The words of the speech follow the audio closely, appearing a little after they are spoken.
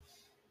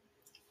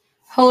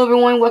Hello,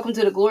 everyone. Welcome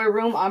to the Glory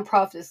Room. I'm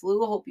Prophetess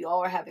Lou. I hope you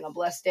all are having a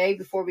blessed day.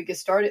 Before we get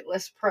started,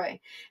 let's pray.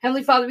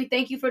 Heavenly Father, we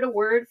thank you for the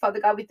word. Father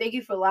God, we thank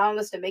you for allowing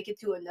us to make it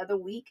through another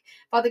week.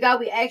 Father God,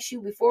 we ask you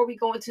before we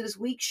go into this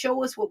week,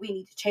 show us what we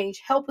need to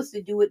change. Help us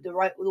to do it the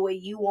way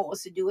you want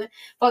us to do it.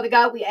 Father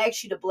God, we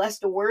ask you to bless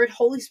the word.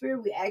 Holy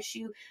Spirit, we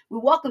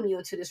welcome you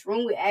into this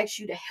room. We ask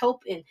you to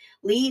help and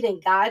lead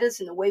and guide us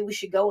in the way we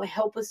should go and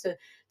help us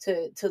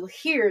to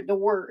hear the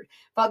word.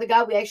 Father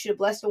God, we ask you to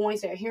bless the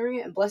ones that are hearing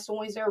it and bless the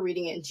ones that are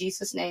reading it. In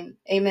Jesus' name,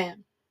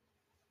 amen.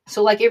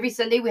 So, like every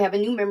Sunday, we have a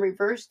new memory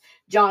verse,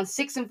 John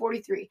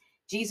 6:43.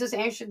 Jesus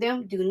answered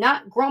them, "Do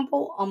not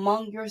grumble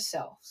among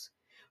yourselves."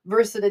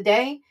 Verse of the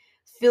day,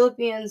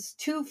 Philippians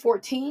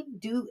 2:14.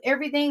 Do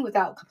everything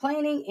without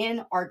complaining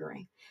and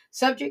arguing.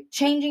 Subject,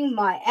 changing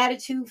my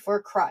attitude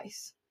for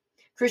Christ.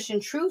 Christian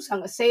truths, I'm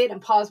going to say it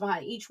and pause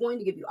behind each one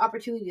to give you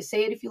opportunity to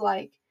say it if you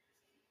like.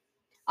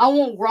 I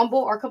won't grumble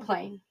or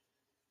complain.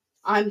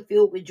 I'm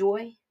filled with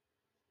joy.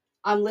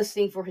 I'm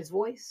listening for his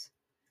voice.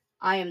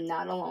 I am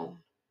not alone.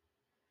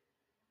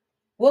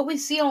 What we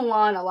see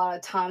online a lot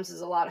of times is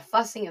a lot of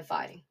fussing and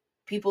fighting.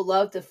 People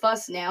love to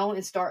fuss now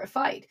and start a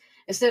fight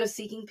instead of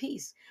seeking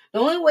peace. The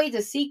only way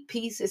to seek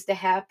peace is to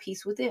have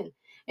peace within.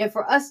 And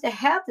for us to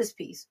have this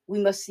peace, we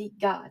must seek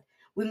God.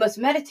 We must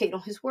meditate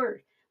on his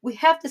word. We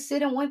have to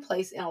sit in one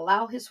place and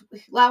allow him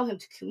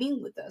to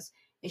commune with us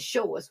and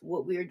show us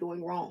what we are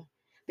doing wrong.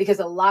 Because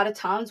a lot of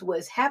times what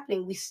is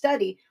happening, we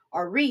study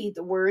or read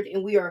the word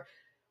and we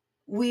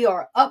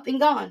are up and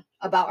gone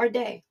about our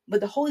day. But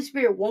the Holy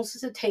Spirit wants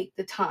us to take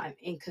the time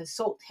and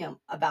consult him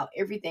about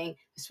everything,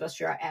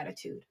 especially our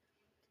attitude.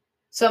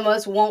 Some of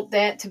us want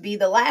that to be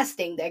the last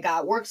thing that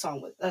God works on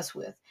with us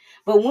with.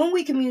 But when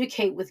we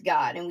communicate with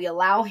God and we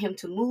allow him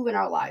to move in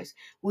our lives,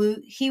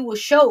 he will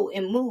show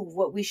and move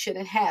what we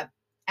shouldn't have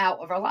out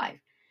of our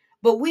life.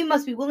 But we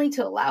must be willing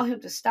to allow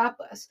him to stop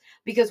us,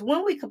 because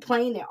when we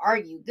complain and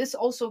argue, this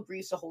also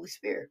grieves the Holy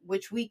Spirit,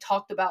 which we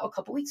talked about a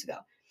couple weeks ago.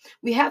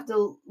 We have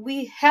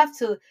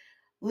to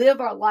live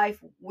our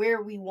life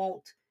where we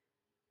won't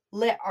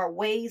let our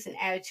ways and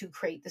attitude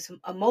create this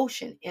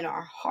emotion in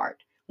our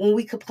heart. When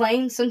we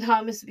complain,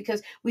 sometimes it's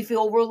because we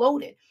feel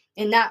overloaded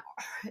and not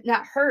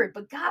heard.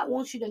 But God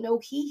wants you to know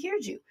he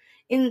hears you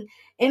in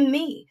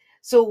me.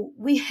 So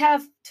we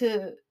have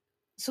to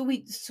so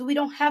we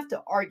don't have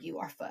to argue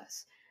or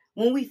fuss.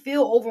 When we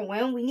feel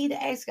overwhelmed, we need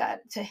to ask God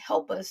to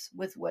help us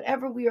with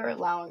whatever we are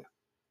allowing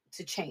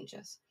to change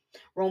us.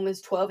 Romans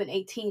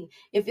 12:18.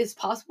 If it's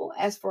possible,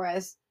 as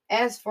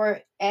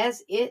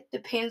it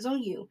depends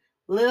on you,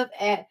 live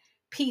at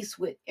peace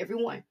with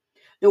everyone.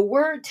 The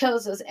word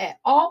tells us at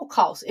all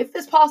costs, if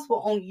it's possible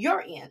on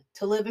your end,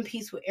 to live in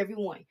peace with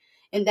everyone.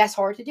 And that's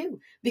hard to do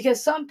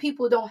because some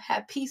people don't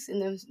have peace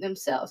in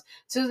themselves.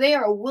 So they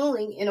are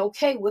willing and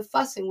okay with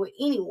fussing with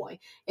anyone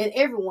and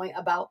everyone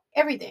about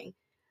everything.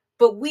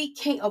 But we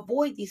can't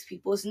avoid these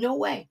people. There's no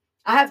way.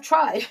 I have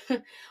tried.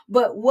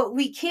 But what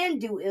we can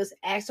do is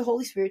ask the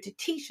Holy Spirit to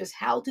teach us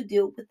how to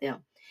deal with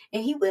them.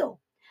 And he will.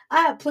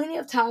 I have plenty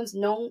of times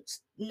known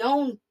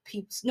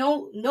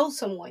people know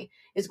someone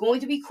is going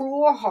to be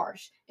cruel or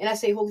harsh. And I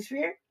say, Holy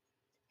Spirit,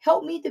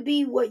 help me to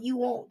be what you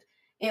want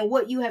and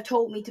what you have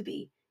told me to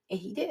be. And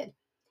he did.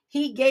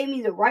 He gave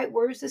me the right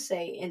words to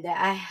say, and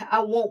that I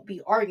won't be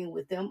arguing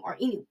with them or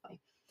anyone.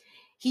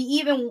 He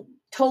even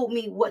told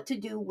me what to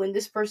do when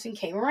this person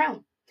came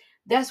around.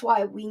 That's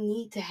why we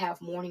need to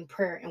have morning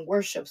prayer and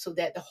worship so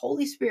that the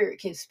Holy Spirit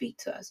can speak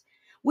to us.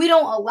 We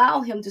don't allow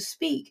him to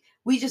speak.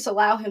 We just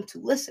allow him to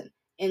listen.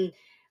 And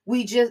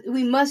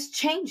we must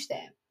change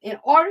that. In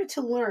order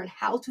to learn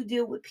how to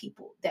deal with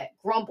people that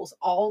grumbles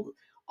all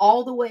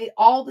the way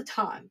all the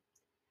time,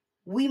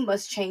 we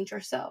must change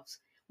ourselves.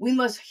 We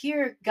must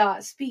hear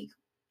God speak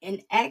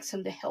and ask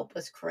him to help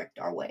us correct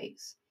our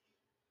ways.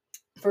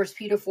 First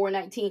Peter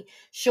 4:19,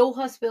 show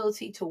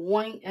hospitality to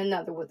one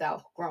another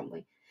without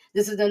grumbling.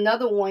 This is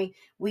another one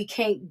we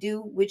can't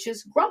do, which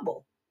is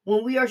grumble.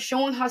 When we are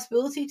showing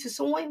hospitality to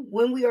someone,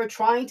 when we are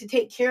trying to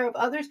take care of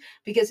others,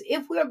 because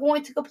if we are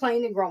going to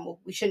complain and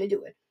grumble, we shouldn't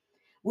do it.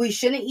 We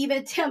shouldn't even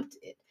attempt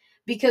it.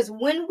 Because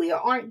when we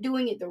aren't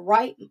doing it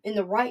in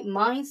the right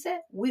mindset,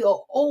 we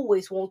will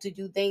always want to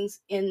do things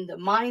in the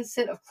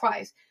mindset of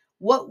Christ.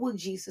 What would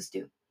Jesus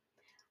do?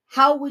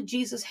 How would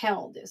Jesus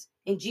handle this?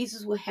 And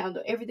Jesus would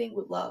handle everything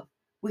with love.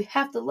 We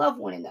have to love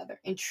one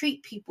another and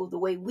treat people the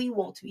way we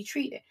want to be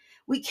treated.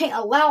 We can't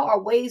allow our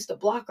ways to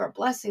block our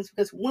blessings,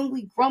 because when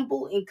we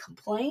grumble and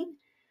complain,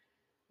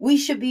 we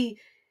should be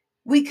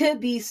we could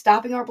be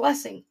stopping our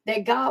blessing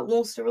that God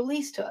wants to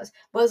release to us.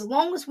 But as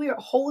long as we are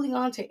holding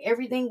on to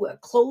everything with a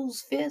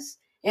closed fist,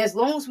 and as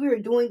long as we are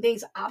doing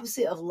things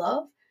opposite of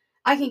love,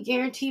 I can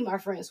guarantee, my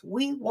friends,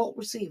 we won't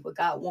receive what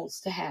God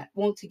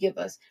want to give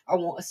us, or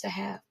want us to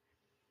have.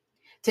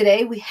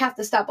 Today, we have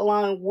to stop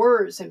allowing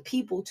words and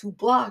people to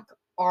block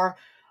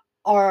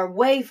our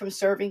way from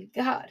serving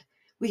God.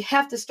 We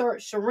have to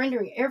start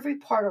surrendering every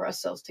part of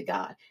ourselves to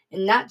God,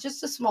 and not just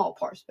the small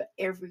parts, but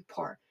every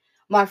part.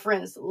 My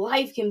friends,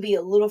 life can be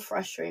a little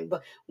frustrating,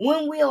 but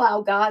when we allow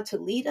God to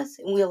lead us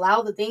and we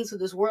allow the things of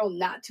this world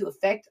not to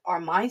affect our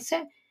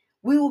mindset,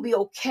 we will be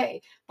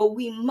okay. But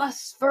we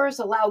must first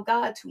allow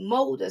God to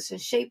mold us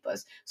and shape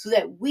us so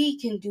that we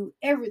can do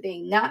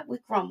everything not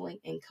with grumbling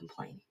and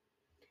complaining.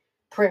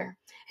 Prayer.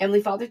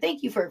 Heavenly Father,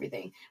 thank you for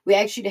everything. We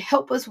ask you to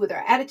help us with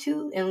our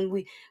attitude, and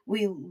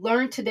we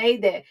learned today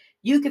that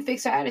you can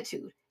fix our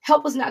attitude.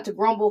 Help us not to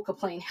grumble,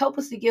 complain. Help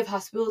us to give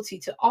hospitality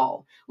to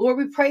all. Lord,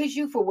 we praise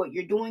you for what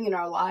you're doing in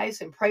our lives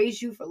and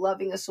praise you for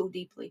loving us so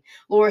deeply.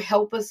 Lord,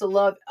 help us to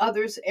love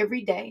others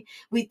every day.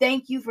 We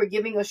thank you for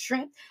giving us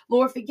strength.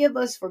 Lord, forgive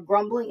us for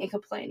grumbling and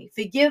complaining.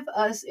 Forgive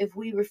us if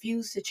we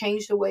refuse to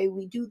change the way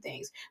we do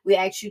things. We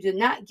ask you to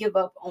not give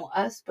up on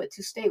us, but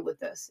to stay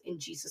with us. In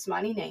Jesus'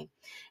 mighty name.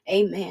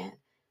 Amen.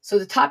 So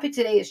the topic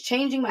today is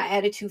changing my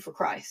attitude for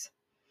Christ.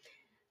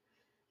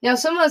 Now,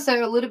 some of us that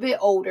are a little bit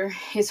older,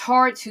 it's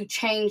hard to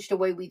change the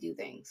way we do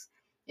things.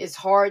 It's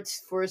hard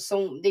for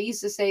some. They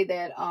used to say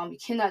that you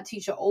cannot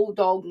teach an old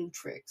dog new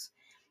tricks.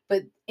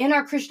 But in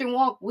our Christian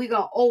walk, we're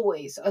gonna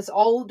always, us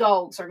old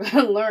dogs, are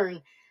gonna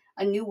learn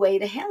a new way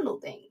to handle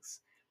things.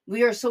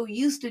 We are so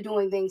used to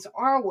doing things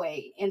our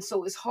way, and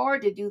so it's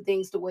hard to do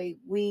things the way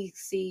we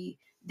see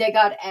that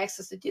God asks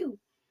us to do.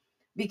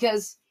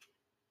 Because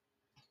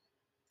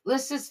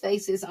let's just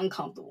face it, it's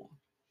uncomfortable.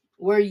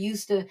 We're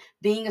used to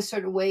being a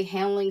certain way,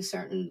 handling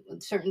certain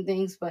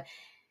things, but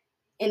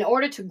in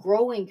order to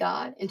grow in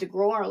God and to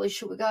grow our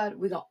relationship with God,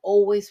 we're gonna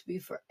always be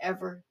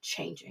forever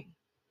changing.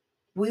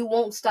 We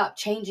won't stop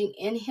changing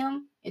in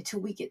Him until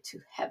we get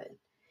to heaven.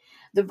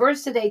 The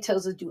verse today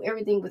tells us do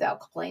everything without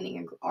complaining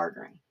and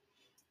arguing.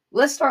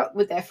 Let's start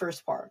with that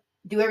first part.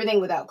 Do everything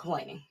without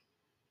complaining.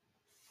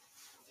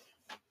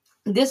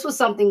 This was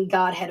something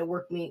God had to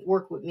work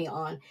with me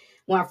on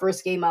when I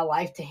first gave my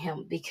life to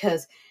Him,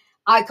 because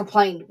I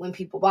complained when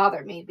people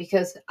bothered me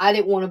because I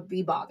didn't want to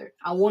be bothered.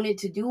 I wanted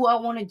to do what I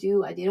want to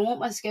do. I didn't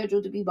want my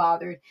schedule to be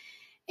bothered,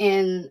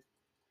 and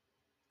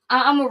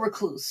I'm a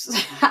recluse.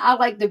 I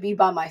like to be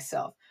by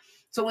myself.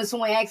 So when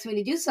someone asks me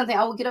to do something,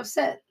 I would get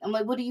upset. I'm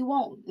like, "What do you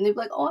want?" And they'd be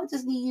like, "Oh, I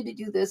just need you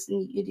to do this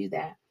and you do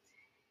that."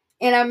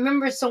 And I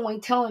remember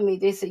someone telling me,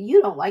 they said,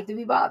 "You don't like to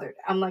be bothered."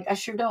 I'm like, "I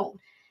sure don't."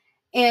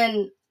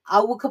 And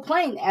I would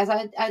complain as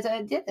I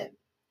did it.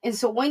 And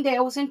so one day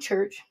I was in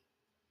church,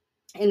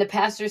 and the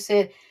pastor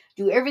said,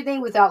 "Do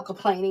everything without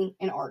complaining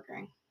and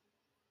arguing."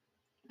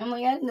 I'm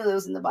like, I didn't know that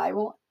was in the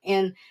Bible.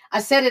 And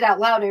I said it out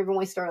loud, and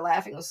everyone started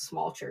laughing. It was a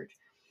small church.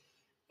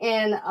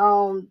 And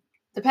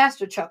the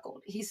pastor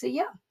chuckled. He said,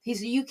 "Yeah." He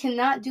said, "You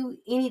cannot do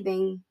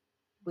anything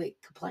with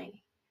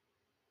complaining."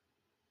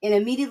 And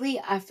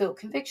immediately I felt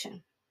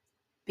conviction,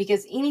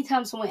 because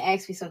anytime someone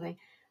asks me something,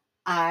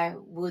 I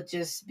would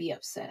just be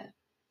upset.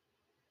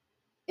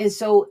 And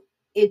so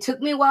it took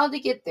me a while to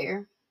get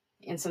there.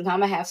 And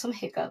sometimes I have some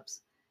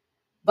hiccups.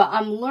 But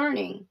I'm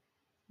learning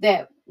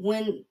that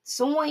when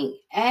someone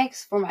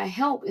asks for my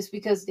help, it's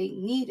because they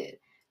need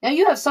it. Now,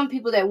 you have some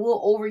people that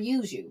will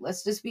overuse you.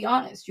 Let's just be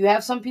honest. You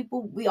have some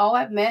people we all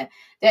have met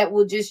that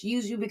will just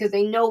use you because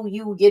they know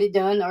you will get it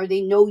done, or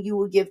they know you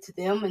will give to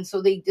them. And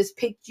so they just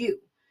picked you.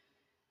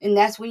 And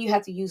that's when you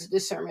have to use the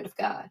discernment of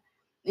God.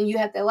 And you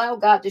have to allow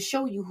God to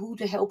show you who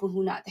to help and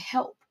who not to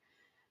help.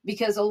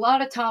 Because a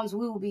lot of times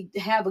we will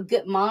have a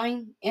good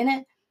mind in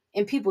it,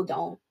 and people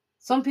don't.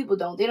 Some people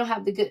don't. They don't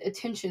have the good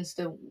intentions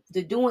to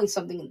doing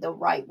something the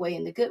right way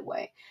and the good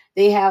way.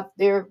 They have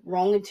their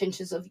wrong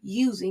intentions of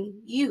using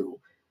you.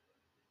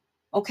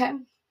 Okay?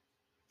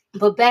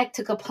 But back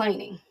to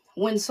complaining.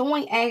 When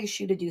someone asks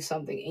you to do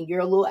something and you're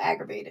a little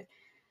aggravated,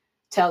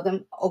 tell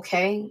them,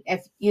 okay,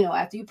 if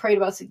after you prayed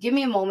about it, give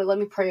me a moment, let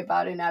me pray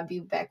about it, and I'll be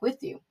back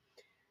with you.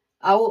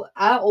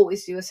 I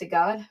always do. I say,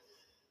 God,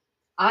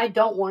 I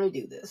don't want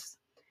to do this.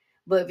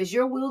 But if it's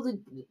your will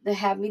to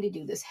have me to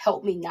do this,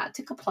 help me not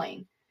to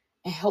complain,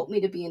 and help me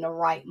to be in the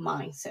right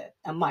mindset,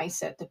 a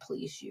mindset to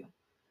please you.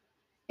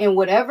 And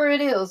whatever it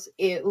is,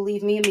 it will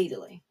leave me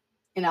immediately.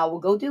 And I will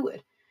go do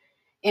it.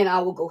 And I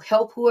will go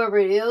help whoever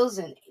it is.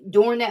 And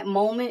during that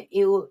moment,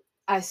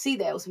 I see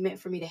that it was meant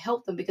for me to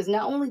help them, because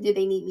not only did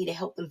they need me to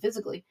help them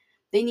physically,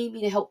 they need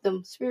me to help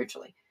them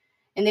spiritually.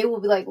 And they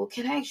will be like, "Well,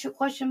 can I ask you a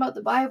question about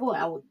the Bible?"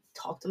 And I will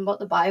talk to them about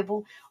the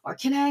Bible. Or,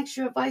 "Can I ask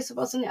you advice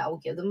about something?" I will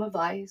give them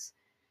advice.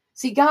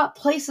 See, God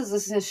places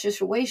us in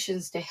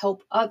situations to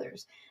help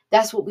others.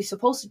 That's what we're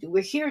supposed to do.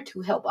 We're here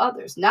to help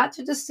others, not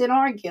to just sit on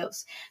our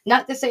gifts,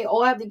 not to say,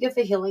 "Oh, I have the gift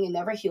of healing and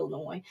never heal no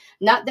one,"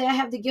 not that I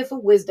have the gift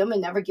of wisdom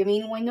and never give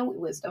anyone no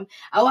wisdom.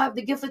 I will have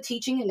the gift of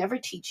teaching and never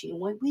teach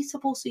anyone. We're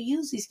supposed to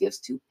use these gifts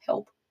to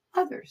help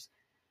others.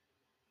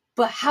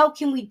 But how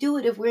can we do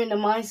it if we're in the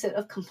mindset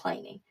of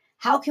complaining?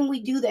 How can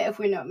we do that if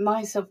we're in the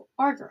mindset of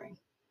arguing?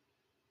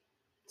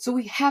 So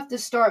we have to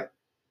start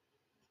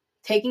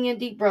taking a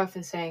deep breath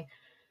and saying,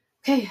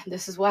 "Okay,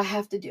 this is what I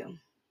have to do,"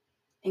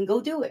 and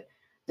go do it.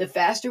 The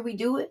faster we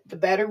do it, the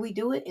better we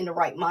do it, in the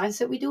right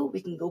mindset we do it,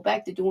 we can go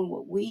back to doing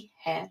what we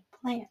had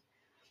planned.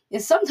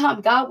 And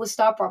sometimes God will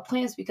stop our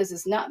plans because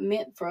it's not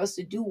meant for us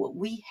to do what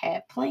we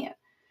had planned.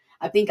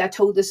 I think I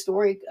told this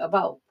story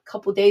about a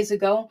couple days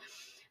ago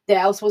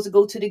that I was supposed to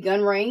go to the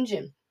gun range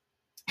and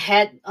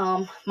had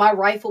my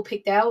rifle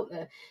picked out.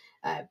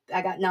 I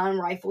got 9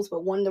 rifles,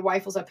 but one of the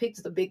rifles I picked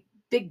is the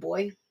big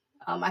boy.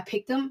 I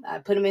picked him, I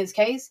put him in his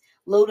case,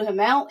 loaded him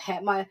out,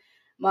 had my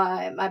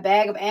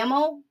bag of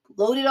ammo,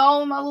 loaded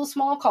all in my little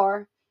small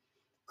car,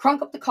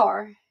 crunk up the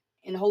car,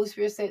 and the Holy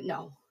Spirit said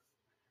no.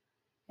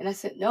 And I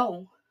said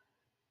no.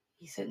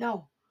 He said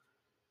no.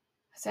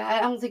 I said, I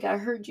don't think I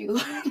heard you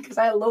because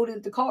I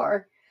loaded the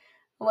car.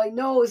 I'm like,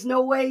 no, it's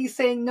no way he's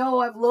saying no.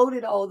 I've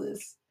loaded all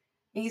this.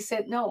 And he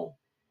said no.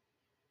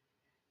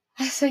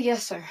 I said,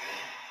 yes, sir.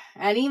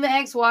 I didn't even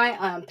ask why.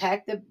 I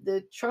unpacked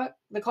the truck,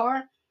 the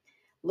car,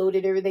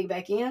 loaded everything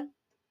back in,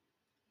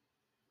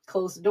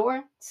 closed the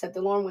door, set the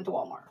alarm, went to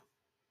Walmart.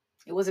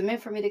 It wasn't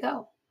meant for me to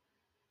go.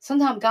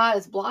 Sometimes God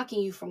is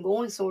blocking you from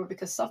going somewhere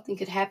because something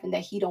could happen that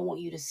he don't want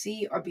you to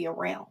see or be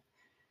around.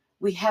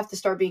 We have to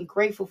start being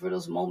grateful for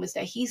those moments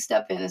that he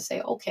step in and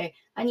say, okay,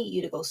 I need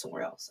you to go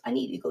somewhere else. I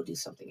need you to go do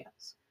something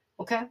else.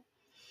 Okay?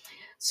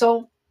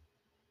 So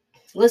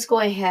let's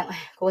go ahead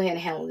and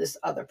handle this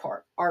other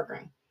part,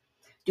 arguing.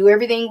 Do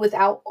everything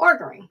without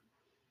arguing.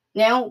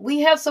 Now, we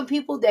have some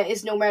people that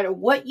is no matter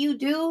what you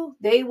do,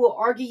 they will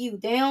argue you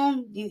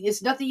down.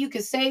 It's nothing you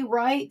can say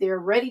right. They're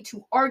ready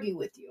to argue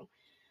with you.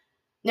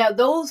 Now,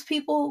 those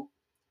people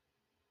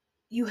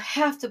you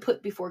have to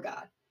put before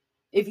God.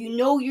 If you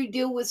know you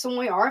deal with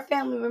someone or a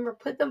family member,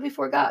 put them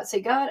before God. Say,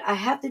 God, I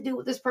have to deal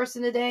with this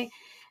person today.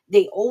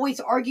 They always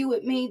argue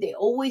with me. They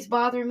always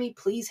bother me.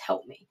 Please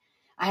help me.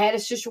 I had a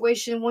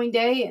situation one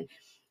day and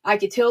I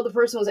could tell the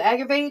person was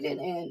aggravated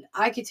and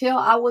I could tell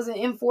I wasn't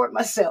in for it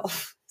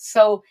myself.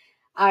 So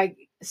I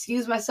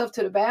excused myself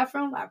to the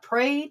bathroom. I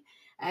prayed.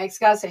 I asked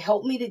God to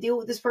help me to deal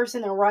with this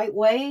person the right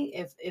way.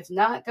 If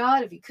not,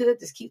 God, if you could,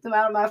 just keep them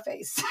out of my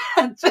face.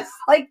 Just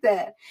like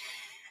that.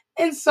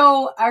 And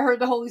so I heard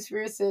the Holy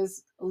Spirit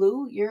says,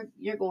 Lou,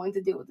 you're going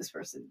to deal with this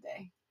person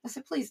today. I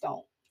said, please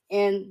don't.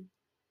 And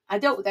I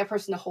dealt with that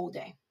person the whole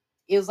day.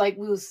 It was like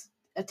we was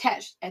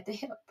attached at the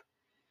hip.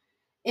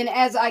 And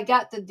as I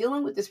got to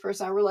dealing with this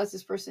person, I realized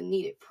this person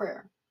needed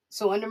prayer.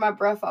 So under my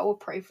breath, I would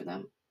pray for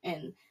them.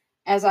 And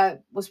as I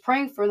was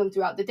praying for them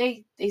throughout the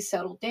day, they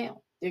settled down.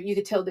 You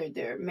could tell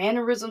their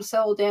mannerisms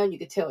settled down. You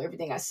could tell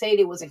everything I say,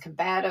 they wasn't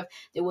combative.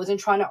 They wasn't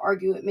trying to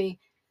argue with me.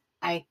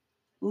 I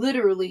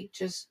literally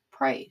just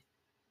prayed.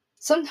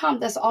 Sometimes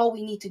that's all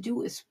we need to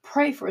do is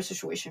pray for a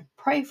situation,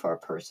 pray for a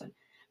person,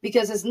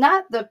 because it's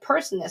not the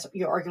person that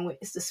you're arguing with,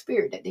 it's the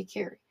spirit that they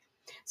carry.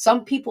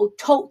 Some people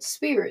tote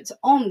spirits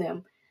on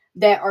them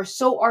that are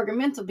so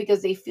argumentative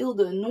because they feel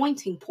the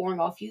anointing pouring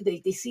off you. They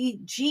see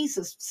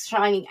Jesus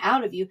shining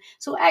out of you,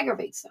 so it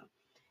aggravates them.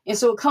 And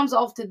so it comes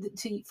off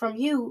from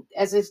you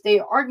as if they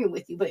are arguing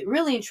with you. But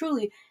really and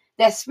truly,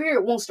 that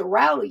spirit wants to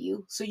rattle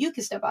you so you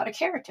can step out of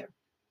character.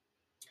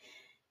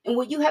 And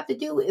what you have to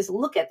do is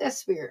look at that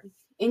spirit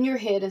in your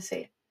head and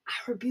say, I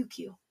rebuke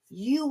you.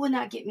 You will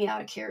not get me out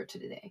of character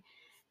today.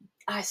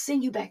 I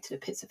send you back to the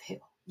pits of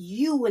hell.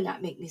 You will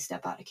not make me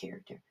step out of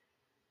character.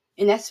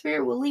 And that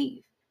spirit will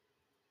leave.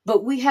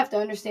 But we have to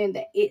understand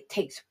that it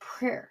takes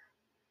prayer.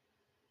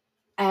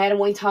 I had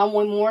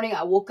one morning,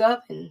 I woke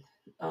up and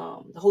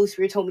the Holy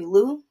Spirit told me,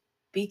 Lou,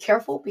 be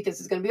careful because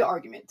it's going to be an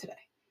argument today.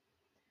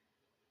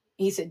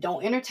 He said,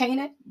 don't entertain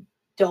it.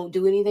 Don't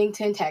do anything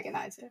to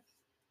antagonize it.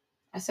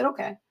 I said,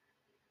 okay.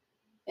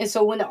 And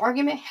so when the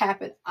argument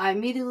happened, I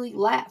immediately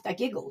laughed. I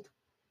giggled.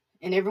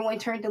 And everyone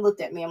turned and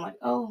looked at me. I'm like,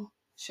 oh,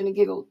 shouldn't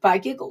have giggled. But I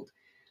giggled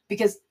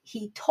because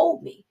he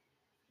told me.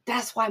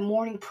 That's why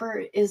morning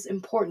prayer is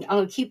important. I'm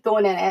going to keep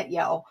throwing that at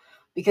y'all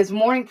because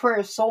morning prayer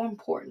is so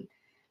important.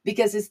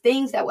 Because it's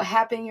things that will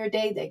happen in your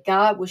day that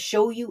God will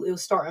show you. It will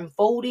start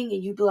unfolding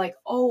and you'll be like,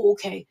 oh,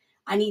 okay,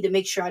 I need to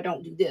make sure I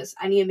don't do this.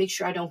 I need to make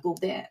sure I don't go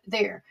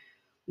there.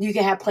 You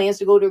can have plans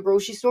to go to a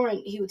grocery store and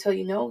he would tell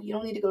you, no, you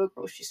don't need to go to a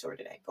grocery store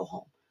today. Go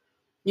home.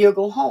 You'll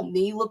go home.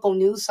 Then you look on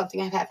news, something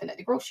had happened at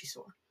the grocery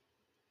store.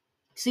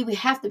 See, we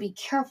have to be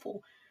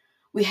careful.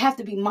 We have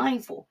to be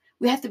mindful.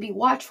 We have to be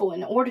watchful.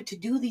 In order to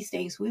do these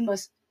things, we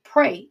must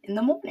pray in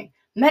the morning,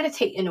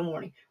 meditate in the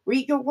morning,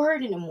 read your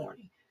word in the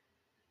morning.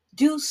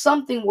 Do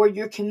something where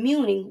you're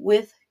communing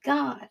with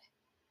God.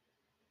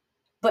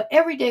 But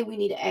every day we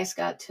need to ask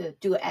God to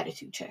do an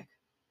attitude check.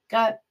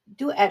 God,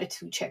 do an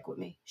attitude check with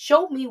me.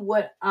 Show me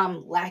what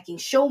I'm lacking.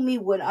 Show me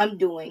what I'm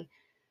doing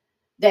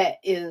that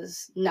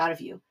is not of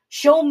you.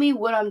 Show me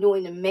what I'm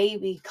doing to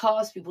maybe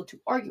cause people to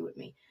argue with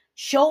me.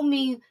 Show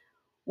me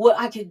what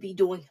I could be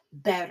doing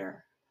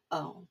better.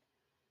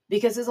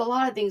 Because there's a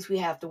lot of things we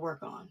have to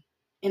work on.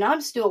 And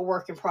I'm still a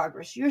work in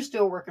progress. You're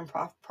still a work in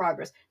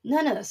progress.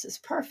 None of us is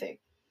perfect.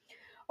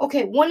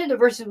 Okay, one of the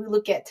verses we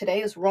look at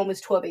today is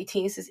Romans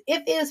 12:18. It says,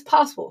 if it is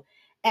possible,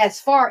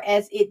 as far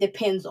as it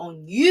depends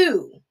on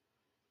you.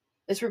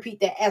 Let's repeat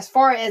that. As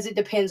far as it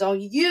depends on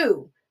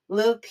you,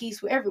 live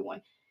peace with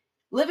everyone.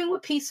 Living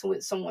with peace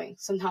with someone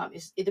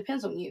sometimes it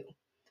depends on you.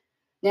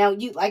 Now,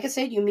 you, like I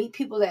said, you meet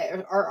people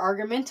that are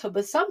argumentative,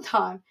 but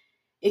sometimes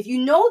if you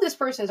know this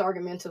person is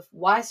argumentative,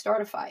 why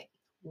start a fight?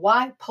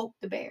 Why poke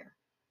the bear?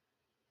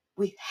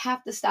 We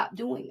have to stop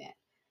doing that.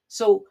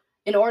 So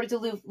In order to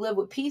live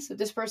with peace, if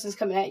this person's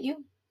coming at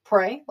you,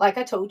 pray, like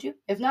I told you.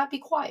 If not, be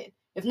quiet.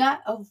 If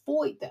not,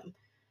 avoid them.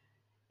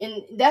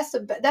 And that's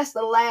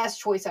the last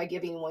choice I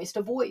give anyone, is to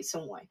avoid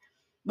someone.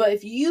 But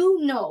if you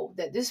know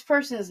that this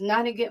person is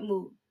not in a good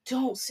mood,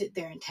 don't sit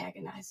there and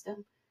antagonize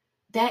them.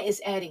 That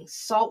is adding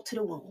salt to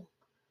the wound.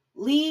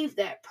 Leave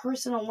that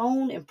person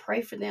alone and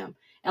pray for them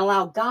and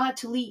allow God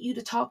to lead you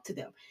to talk to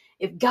them.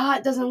 If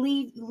God doesn't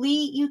lead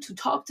you to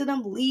talk to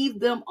them, leave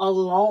them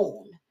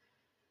alone.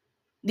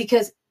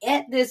 Because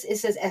at this, it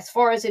says, as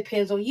far as it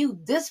depends on you,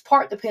 this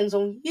part depends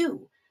on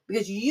you,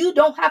 because you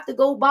don't have to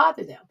go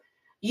bother them.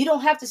 You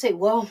don't have to say,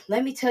 well,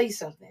 let me tell you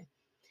something.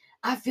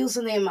 I feel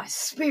something in my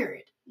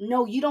spirit.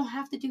 No, you don't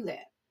have to do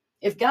that.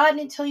 If God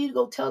didn't tell you to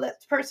go tell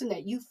that person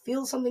that you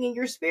feel something in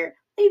your spirit,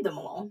 leave them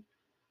alone.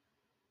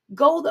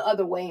 Go the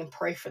other way and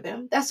pray for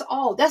them. That's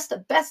all. That's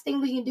the best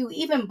thing we can do.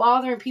 Even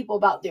bothering people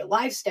about their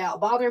lifestyle,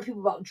 bothering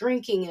people about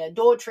drinking and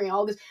adultery and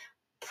all this,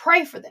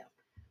 pray for them.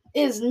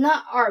 It is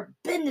not our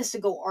business to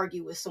go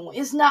argue with someone.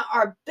 It's not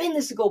our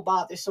business to go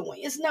bother someone.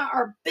 It's not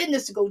our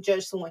business to go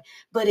judge someone,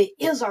 but it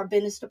is our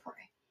business to pray.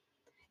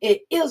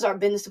 It is our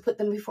business to put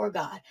them before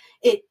God.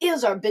 It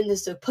is our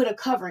business to put a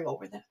covering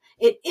over them.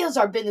 It is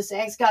our business to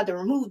ask God to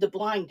remove the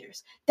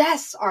blinders.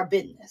 That's our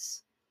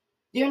business.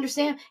 Do you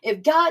understand?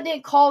 If God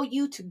didn't call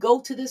you to go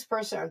to this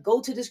person or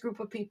go to this group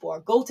of people or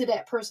go to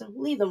that person,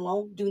 leave them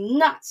alone. Do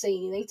not say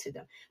anything to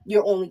them.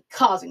 You're only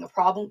causing a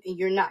problem and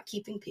you're not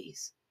keeping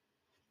peace.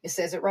 It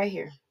says it right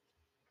here.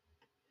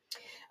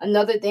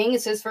 Another thing,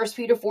 it says 1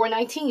 Peter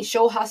 4:19,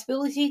 show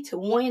hospitality to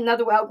one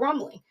another without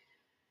grumbling.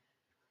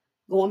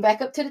 Going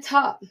back up to the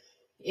top.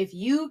 If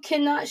you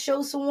cannot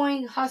show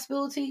someone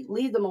hospitality,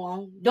 leave them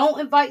alone. Don't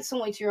invite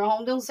someone to your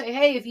home. Don't say,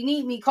 hey, if you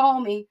need me, call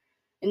me.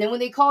 And then when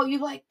they call you,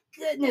 like,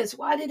 goodness,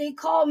 why did they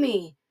call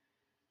me?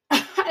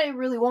 I didn't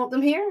really want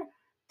them here.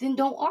 Then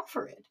don't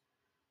offer it.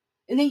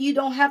 And then you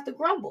don't have to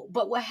grumble.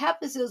 But what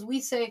happens is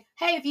we say,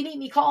 hey, if you need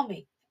me, call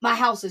me. My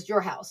house is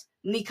your house.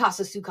 Mi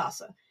casa su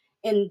casa.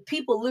 And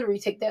people literally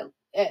take that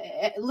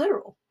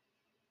literal.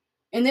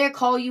 And they'll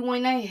call you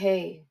one night,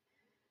 hey,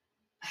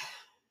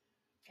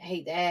 I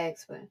hate to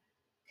ask, but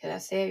could I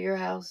stay at your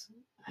house?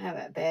 I have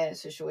a bad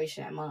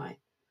situation at mine.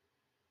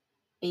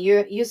 And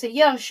you say,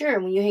 yeah, sure.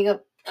 And when you hang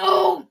up,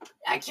 oh,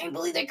 I can't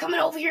believe they're coming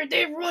over here.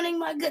 They're ruining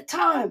my good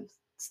time.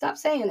 Stop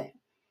saying it.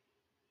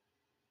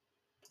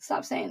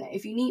 Stop saying that.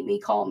 If you need me,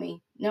 call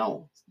me.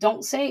 No,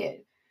 don't say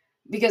it.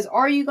 Because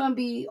are you going to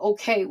be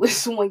okay with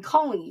someone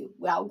calling you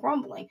without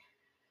grumbling?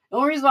 The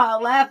only reason why I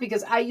laugh,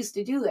 because I used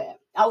to do that.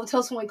 I would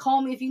tell someone,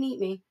 call me if you need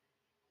me.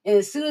 And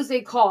as soon as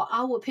they call,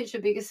 I would pitch the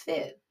biggest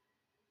fit.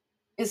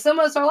 And some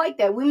of us are like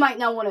that. We might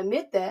not want to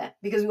admit that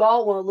because we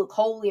all want to look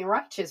holy and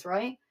righteous,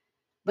 right?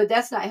 But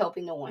that's not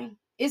helping no one.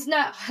 It's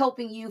not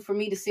helping you for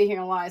me to sit here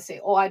and lie and say,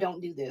 oh, I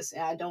don't do this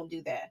and I don't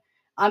do that.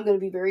 I'm going to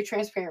be very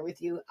transparent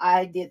with you.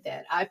 I did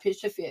that. I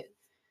pitched a fit.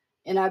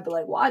 And I'd be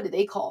like, why did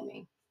they call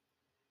me?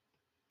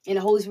 And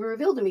the Holy Spirit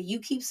revealed to me, you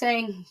keep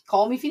saying,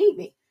 call me if you need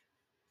me.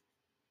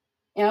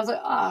 And I was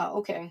like,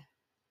 okay.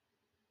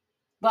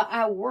 But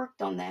I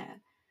worked on that.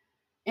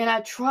 And I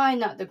try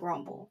not to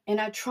grumble.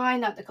 And I try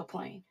not to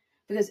complain.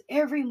 Because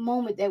every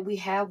moment that we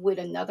have with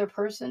another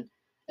person,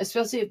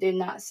 especially if they're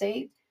not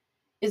saved,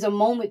 is a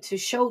moment to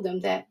show them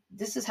that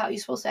this is how you're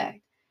supposed to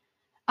act.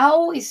 I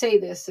always say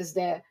this, is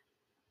that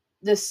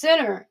the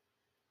sinner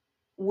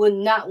would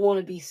not want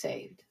to be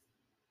saved.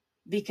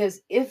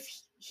 Because if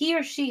he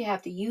or she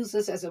have to use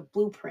this as a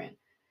blueprint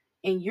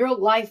and your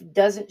life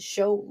doesn't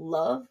show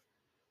love,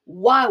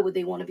 why would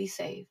they want to be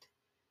saved?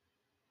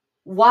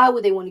 Why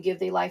would they want to give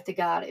their life to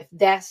God if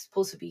that's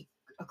supposed to be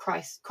a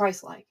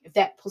Christ-like, if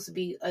that's supposed to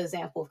be an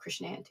example of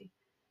Christianity?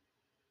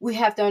 We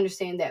have to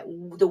understand that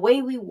the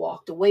way we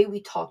walk, the way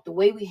we talk, the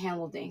way we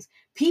handle things,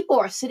 people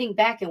are sitting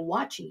back and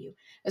watching you,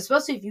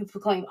 especially if you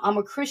proclaim, I'm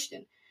a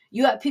Christian.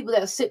 You have people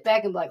that sit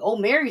back and be like, oh,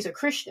 Mary's a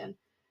Christian.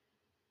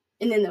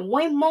 And then the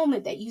one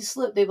moment that you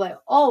slip, they're like,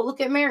 oh,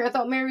 look at Mary. I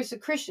thought Mary's a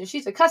Christian.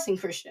 She's a cussing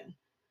Christian.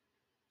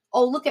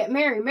 Oh, look at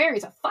Mary.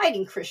 Mary's a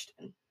fighting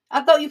Christian.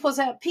 I thought you were supposed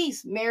to have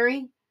peace,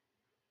 Mary.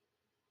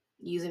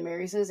 Using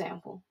Mary as an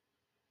example.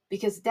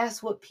 Because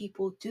that's what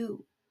people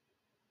do.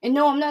 And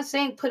no, I'm not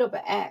saying put up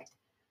an act.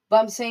 But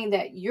I'm saying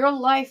that your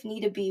life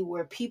need to be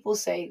where people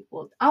say,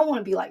 well, I want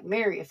to be like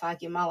Mary if I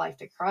give my life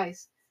to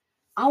Christ.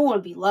 I want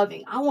to be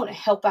loving. I want to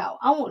help out.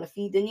 I want to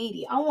feed the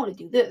needy. I want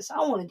to do this. I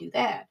want to do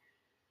that.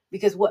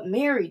 Because what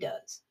Mary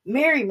does,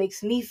 Mary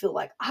makes me feel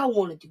like I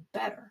want to do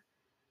better.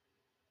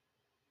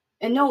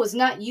 And no, it's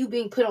not you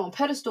being put on a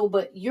pedestal,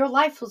 but your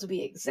life supposed to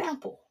be an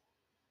example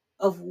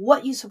of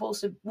what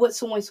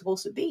someone's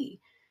supposed to be.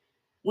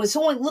 When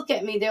someone look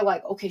at me, they're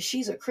like, okay,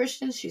 she's a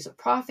Christian, she's a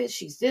prophet,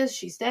 she's this,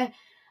 she's that.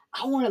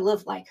 I want to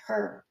live like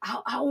her.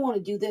 I want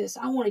to do this.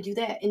 I want to do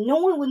that. And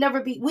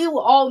we will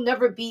all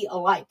never be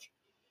alike.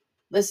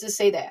 Let's just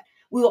say that.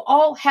 We will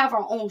all have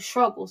our own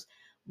struggles.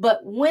 But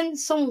when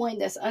someone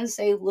that's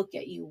unsaved look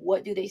at you,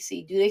 what do they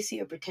see? Do they see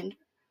a pretender?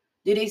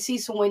 Do they see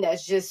someone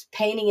that's just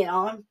painting it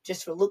on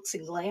just for looks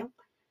and glam?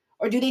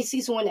 Or do they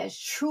see someone that's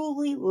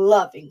truly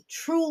loving,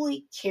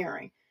 truly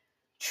caring,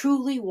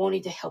 truly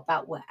wanting to help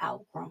out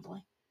without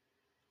grumbling.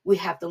 We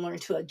have to learn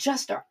to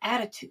adjust our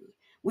attitude.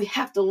 We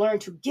have to learn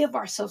to give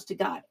ourselves to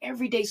God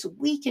every day so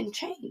we can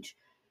change.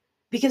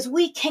 Because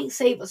we can't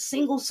save a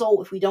single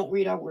soul if we don't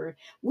read our word.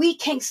 We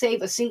can't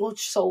save a single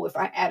soul if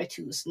our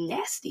attitude is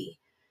nasty.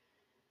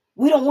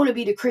 We don't want to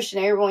be the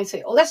Christian that everyone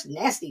say, "Oh, that's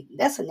nasty.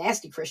 That's a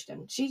nasty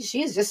Christian.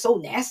 She is just so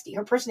nasty.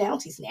 Her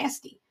personality is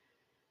nasty."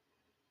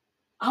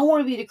 I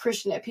want to be the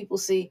Christian that people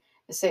see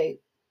and say,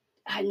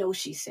 "I know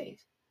she's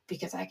saved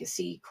because I can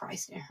see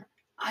Christ in her.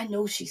 I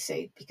know she's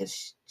saved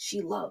because she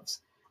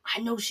loves.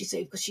 I know she's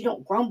saved because she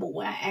don't grumble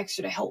when I ask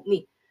her to help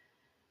me."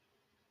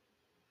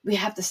 We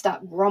have to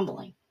stop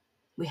grumbling.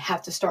 We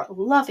have to start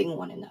loving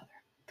one another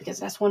because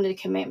that's one of the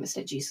commandments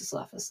that Jesus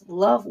left us.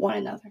 Love one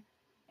another,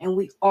 and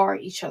we are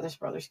each other's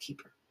brother's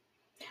keeper.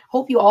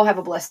 Hope you all have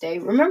a blessed day.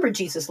 Remember,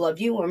 Jesus loved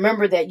you.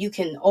 Remember that you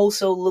can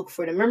also look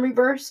for the memory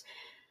verse,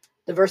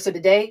 the verse of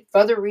the day,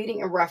 further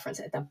reading and reference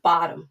at the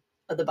bottom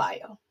of the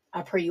bio.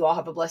 I pray you all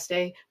have a blessed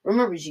day.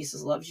 Remember,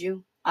 Jesus loves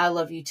you. I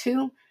love you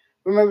too.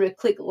 Remember to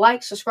click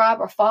like, subscribe,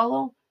 or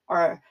follow,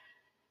 and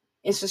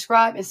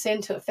subscribe and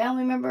send to a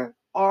family member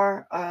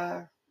or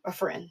a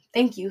friend.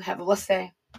 Thank you. Have a blessed day.